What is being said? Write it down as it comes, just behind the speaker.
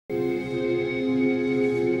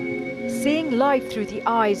Seeing life through the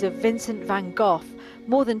eyes of Vincent Van Gogh,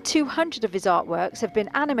 more than 200 of his artworks have been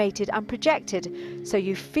animated and projected, so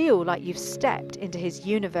you feel like you've stepped into his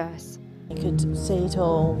universe. You could see it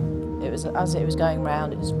all. It was as it was going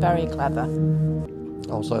round. It was very clever.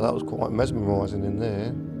 I'll say that was quite mesmerising in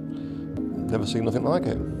there. Never seen nothing like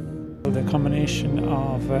it. The combination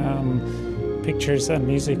of pictures and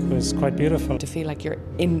music was quite beautiful. To feel like you're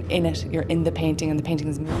in it, you're in the painting and the painting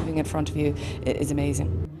is moving in front of you is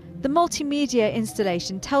amazing. The multimedia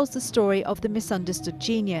installation tells the story of the misunderstood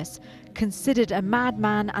genius. Considered a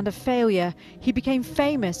madman and a failure, he became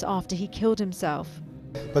famous after he killed himself.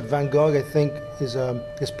 But Van Gogh, I think,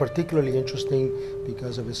 is particularly interesting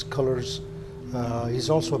because of his colors.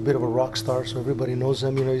 He's also a bit of a rock star, so everybody knows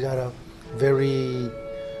him. You know, he's had a very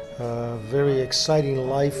exciting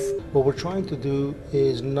life. What we're trying to do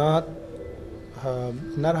is not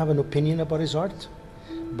have an opinion about his art,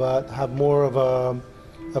 but have more of a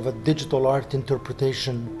digital art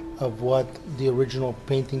interpretation of what the original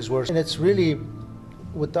paintings were. And it's really,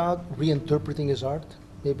 without reinterpreting his art,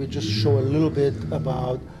 maybe just show a little bit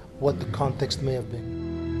about what the context may have been.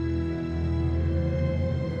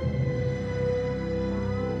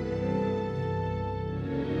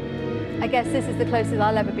 I guess this is the closest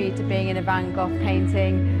I'll ever be to being in a Van Gogh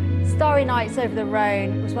painting. Starry Nights Over the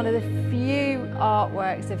Rhone was one of the few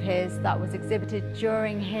artworks of his that was exhibited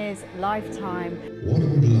during his lifetime. What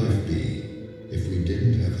would life be if we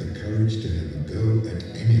didn't have the courage to have a go at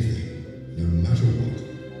anything, no matter what?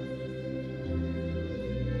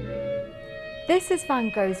 This is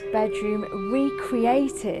Van Gogh's bedroom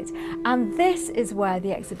recreated, and this is where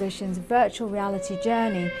the exhibition's virtual reality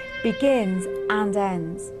journey begins and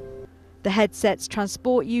ends. The headsets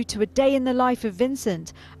transport you to a day in the life of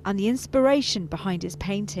Vincent and the inspiration behind his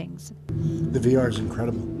paintings. The VR is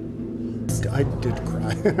incredible. I did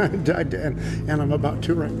cry, and I'm about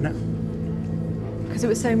to right now. Because it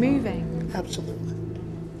was so moving. Absolutely.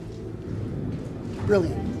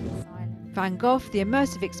 Brilliant. Van Gogh, the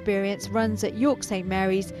immersive experience, runs at York St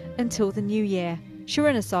Mary's until the new year.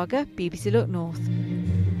 Sharuna Sagar, BBC Look North.